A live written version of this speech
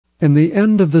In the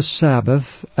end of the Sabbath,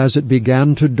 as it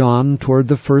began to dawn toward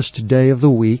the first day of the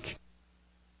week,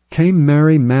 came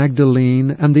Mary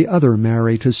Magdalene and the other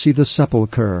Mary to see the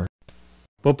sepulchre.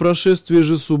 По прошествии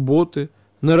же субботы,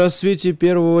 на рассвете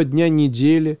первого дня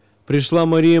недели, пришла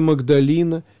Мария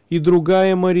Магдалина и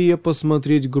другая Мария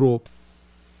посмотреть гроб.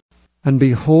 And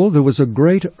behold, there was a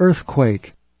great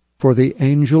earthquake, for the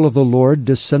angel of the Lord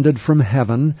descended from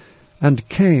heaven, and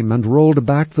came and rolled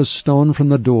back the stone from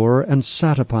the door, and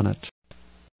sat upon it.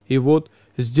 И вот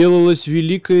сделалось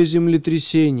великое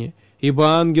землетрясение,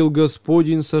 ибо ангел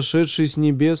Господень, сошедший с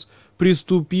небес,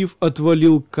 приступив,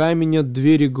 отвалил камень от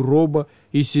двери гроба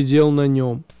и сидел на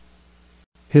нем.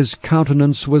 His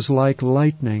countenance was like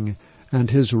lightning, and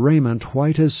his raiment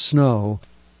white as snow.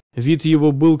 Вид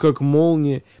его был как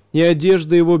молния, и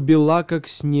одежда его бела, как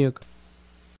снег.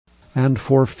 And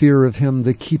for fear of him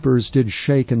the keepers did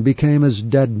shake and became as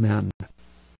dead men.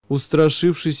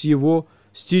 Устрашившись его,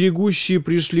 стерегущие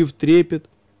пришли в трепет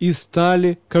и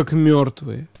стали, как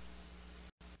мертвые.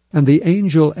 And the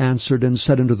angel answered and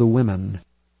said unto the women,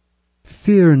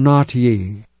 Fear not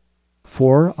ye,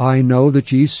 for I know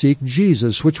that ye seek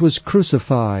Jesus, which was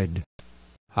crucified.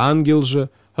 Ангел же,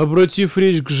 обратив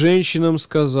речь к женщинам,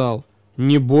 сказал: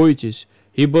 «Не бойтесь,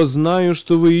 ибо знаю,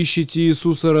 что вы ищете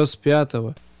Иисуса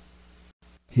распятого.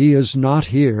 He is not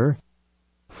here,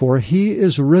 for he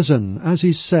is risen, as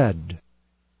he said.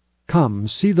 Come,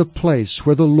 see the place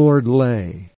where the Lord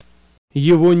lay.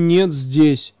 Его нет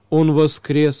здесь, он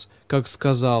воскрес, как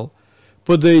сказал.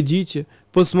 Подойдите,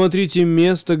 посмотрите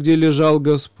место, где лежал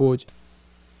Господь.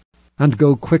 And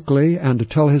go quickly and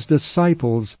tell his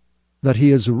disciples that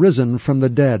he is risen from the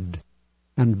dead.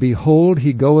 And behold,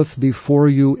 he goeth before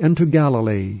you into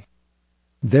Galilee.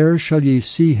 There shall ye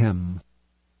see him.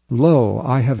 Lo,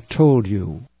 I have told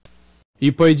you».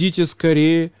 И пойдите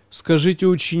скорее, скажите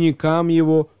ученикам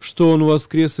его, что он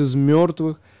воскрес из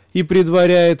мертвых и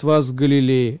предваряет вас в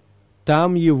Галилее.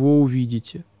 Там его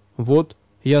увидите. Вот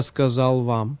я сказал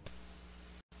вам.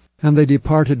 And they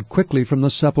departed quickly from the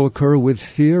sepulchre with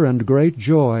fear and great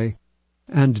joy,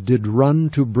 and did run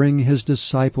to bring his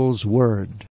disciples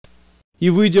word. И,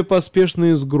 выйдя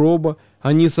поспешно из гроба,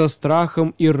 они со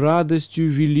страхом и радостью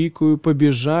великою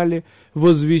побежали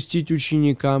возвестить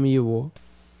ученикам его.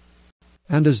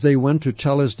 And as they went to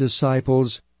tell his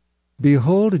disciples,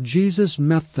 behold, Jesus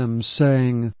met them,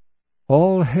 saying,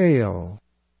 All hail!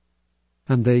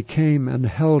 And they came and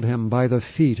held him by the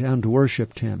feet and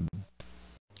worshipped him.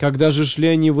 Когда же шли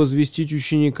они возвестить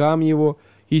ученикам его,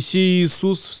 и сей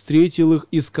Иисус встретил их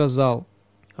и сказал: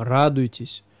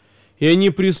 «Радуйтесь». И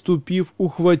они, приступив,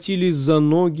 ухватились за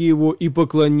ноги его и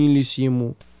поклонились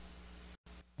ему.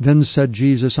 Then said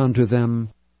Jesus unto them,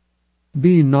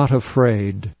 Be not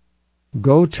afraid.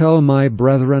 Go tell my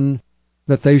brethren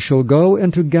that they shall go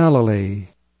into Galilee,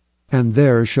 and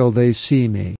there shall they see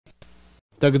me.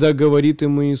 Тогда говорит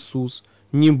им Иисус: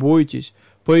 «Не бойтесь,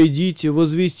 пойдите,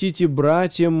 возвестите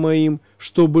братьям моим,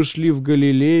 чтобы шли в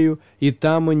Галилею, и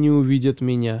там они увидят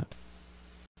меня».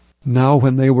 Now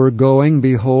when they were going,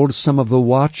 behold, some of the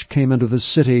watch came into the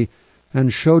city,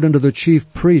 and showed unto the chief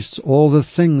priests all the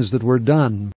things that were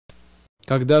done.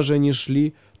 Когда же они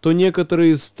шли, то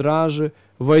некоторые из стражи,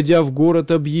 войдя в город,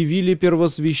 объявили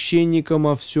первосвященникам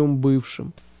о всем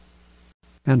бывшем.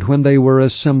 And when they were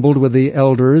assembled with the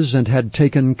elders, and had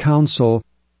taken counsel,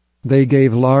 they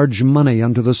gave large money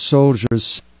unto the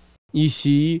soldiers. И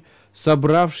сии,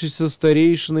 собравшись со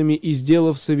старейшинами и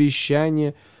сделав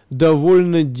совещание,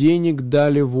 довольно денег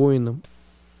дали воинам,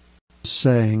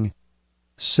 saying,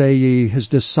 Say ye, his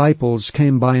disciples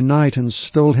came by night and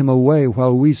stole him away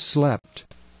while we slept.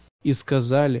 И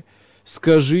сказали: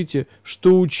 «Скажите,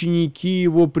 что ученики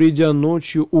его, придя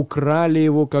ночью, украли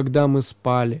его, когда мы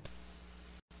спали».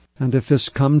 And if this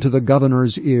come to the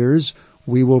governor's ears,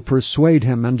 we will persuade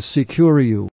him and secure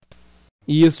you.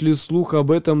 И если слух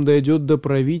об этом дойдет до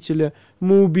правителя,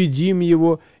 мы убедим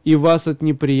его и вас от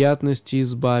неприятностей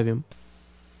избавим.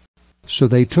 So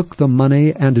they took the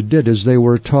money and did as they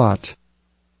were taught.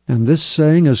 And this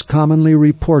saying is commonly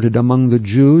reported among the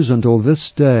Jews until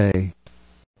this day.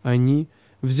 Они,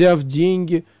 взяв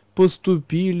деньги,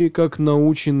 поступили, как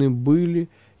научены были,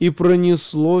 и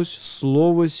пронеслось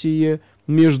слово сие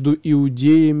между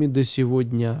иудеями до сего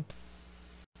дня.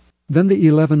 Then the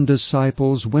 11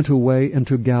 disciples went away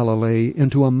into Galilee,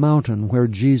 into a mountain where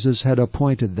Jesus had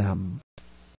appointed them.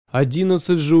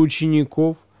 11 же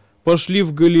учеников пошли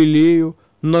в Галилею,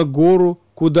 на гору,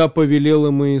 куда повелел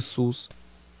им Иисус.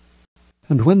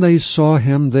 And when they saw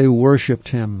him, they worshipped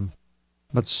him,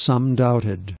 but some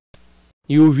doubted.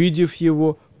 И, увидев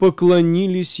его,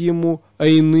 поклонились ему, а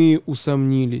иные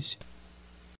усомнились.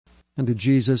 And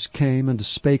Jesus came and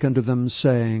spake unto them,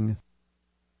 saying,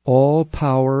 All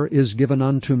power is given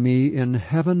unto me in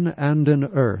heaven and in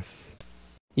earth.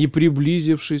 И,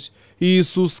 приблизившись,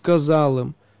 Иисус сказал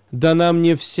им, «Дана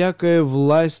мне всякая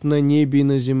власть на небе и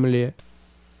на земле».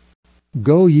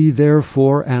 Go ye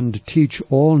therefore and teach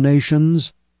all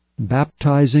nations,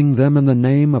 baptizing them in the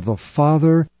name of the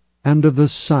Father, and of the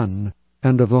Son,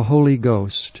 and of the Holy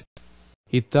Ghost.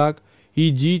 Итак,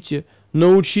 идите,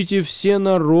 научите все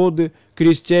народы,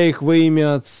 крестя их во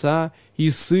имя Отца и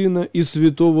Сына и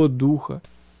Святого Духа,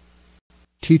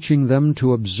 teaching them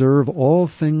to observe all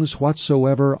things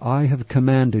whatsoever I have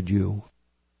commanded you.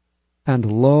 And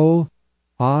lo,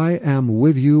 I am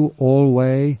with you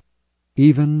alway,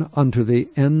 even unto the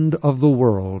end of the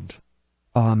world.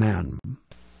 Amen.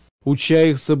 уча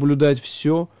их соблюдать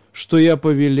все, что я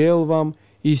повелел вам,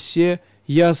 и се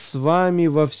я с вами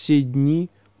во все дни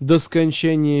до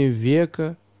скончания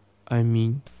века.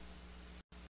 Аминь.